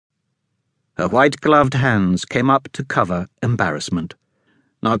Her white-gloved hands came up to cover embarrassment.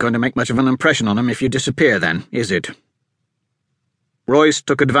 "Not going to make much of an impression on him if you disappear, then, is it?" Royce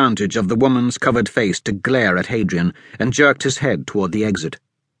took advantage of the woman's covered face to glare at Hadrian and jerked his head toward the exit.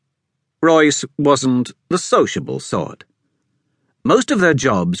 Royce wasn't the sociable sort. Most of their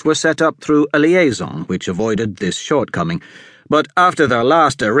jobs were set up through a liaison which avoided this shortcoming, but after their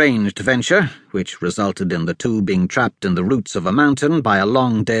last arranged venture, which resulted in the two being trapped in the roots of a mountain by a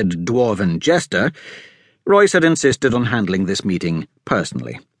long-dead dwarven jester, Royce had insisted on handling this meeting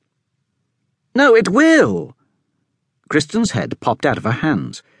personally. "No, it will!" Kristen's head popped out of her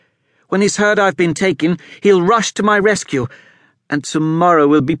hands. "When he's heard I've been taken, he'll rush to my rescue, and tomorrow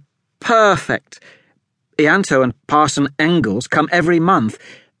will be perfect. Ianto and Parson Engels come every month.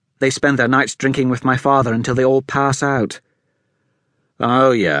 They spend their nights drinking with my father until they all pass out."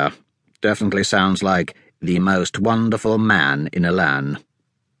 "Oh, yeah. Definitely sounds like the most wonderful man in Elan."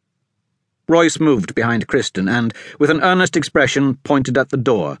 Royce moved behind Kristen and, with an earnest expression, pointed at the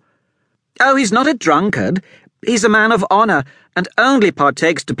door. "Oh, he's not a drunkard. He's a man of honour, and only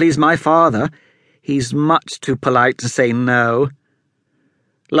partakes to please my father. He's much too polite to say no."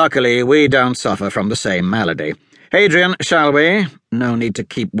 "Luckily, we don't suffer from the same malady. Hadrian, shall we? No need to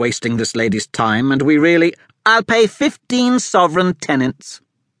keep wasting this lady's time, and we really—" "I'll pay 15 sovereign tenants."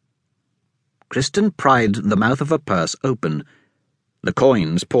 Kristen pried the mouth of her purse open. The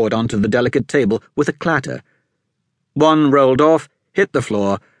coins poured onto the delicate table with a clatter. One rolled off, hit the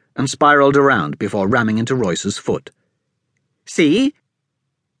floor, and spiraled around before ramming into Royce's foot. "See?"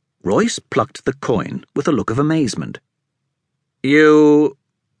 Royce plucked the coin with a look of amazement. "You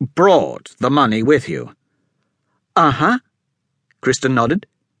brought the money with you?" "Uh-huh," Kristen nodded,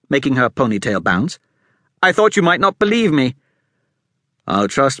 making her ponytail bounce. "I thought you might not believe me." "Oh,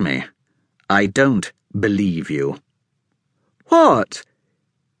 trust me, I don't believe you." "What?"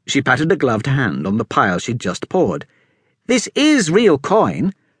 She patted a gloved hand on the pile she'd just poured. "This is real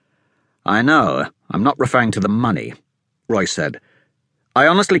coin." "I know. I'm not referring to the money," Royce said. "I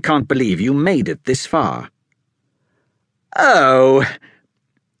honestly can't believe you made it this far." "Oh."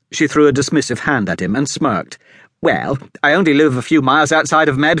 She threw a dismissive hand at him and smirked. "Well, I only live a few miles outside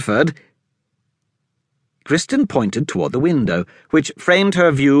of Medford." Kristen pointed toward the window, which framed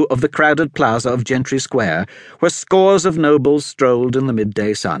her view of the crowded plaza of Gentry Square, where scores of nobles strolled in the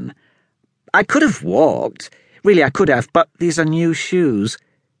midday sun. "I could have walked. Really, I could have, but these are new shoes."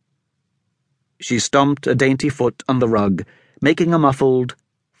 She stomped a dainty foot on the rug, making a muffled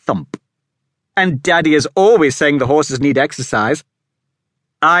thump. "And Daddy is always saying the horses need exercise."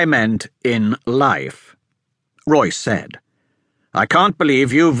 "I meant in life," Royce said. "I can't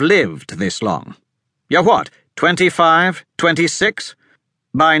believe you've lived this long. You're what, 25, 26?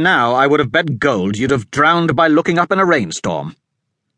 By now I would have bet gold you'd have drowned by looking up in a rainstorm."